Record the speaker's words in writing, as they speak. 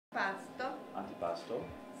Antipasto.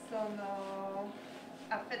 Sono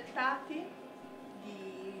affettati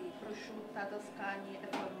di prosciutta, toscani e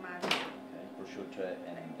formaggio. Okay, prosciutto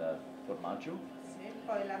and formaggio. Sì.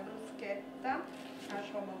 Poi la bruschetta al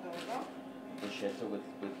pomodoro. Bruschetta with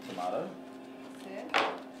tomato. Sì.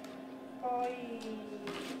 Poi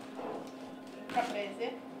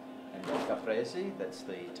caprese. And caprese, that's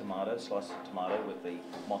the tomato, sliced tomato with the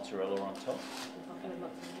mozzarella on top.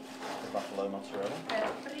 The buffalo mozzarella.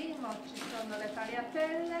 Per primo ci sono le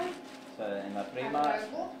tagliatelle. So in la prima, Al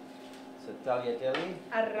ragù. so tagliatelle.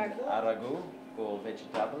 Al ragù. A ragù con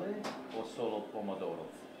vegetable o solo pomodoro?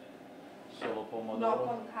 Solo pomodoro? No,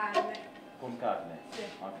 con carne. Con carne? Sì.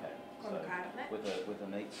 Okay. Con carne. With a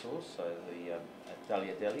meat sauce, so the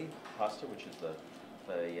tagliatelle pasta, which is the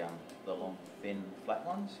long thin flat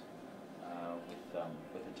ones, with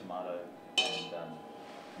the tomato and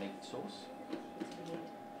meat sauce.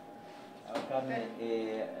 Carne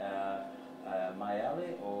e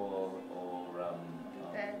maiale or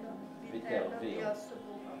Vitello, veal. di osso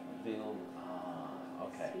buco. Veal. Ah,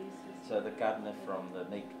 okay. Sì, sì, sì. So the carne from the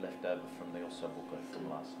meat left over from the osso buco from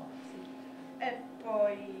last night. Sì. E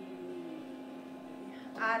poi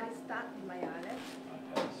arista di maiale.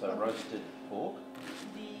 Okay. So roasted pork.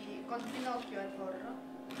 Con finocchio e porro.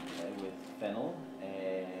 Okay, with fennel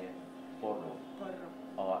and porro. Porro.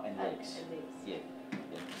 Oh, and legs. And legs. Yeah.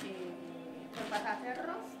 E poi patate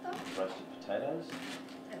arrosto. Roasted potatoes.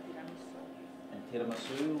 E tiramisù. And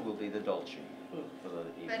tiramisu will be the dolce for the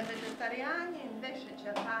evening. Per vegetariani invece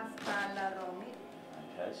c'è pasta all'aromi.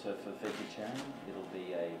 Okay, so for vegetarian it'll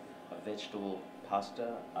be a vegetable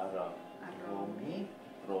pasta Aromi.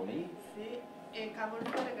 romi, Sì. E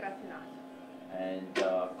cavolfiore gratinato. and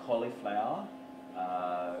cauliflower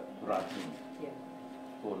gratin. Yeah.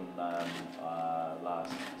 Con la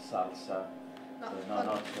salsa.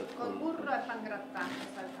 No, So con burro e pan grattato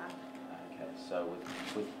saltato. Okay, so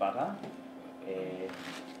with butter e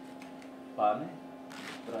pane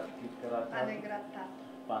grattato. Pane grattato.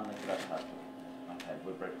 Pane grattato. Okay,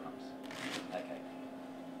 with breadcrumbs. Okay.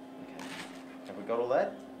 Okay. Have we got all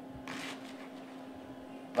that?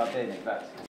 Va bene, grazie.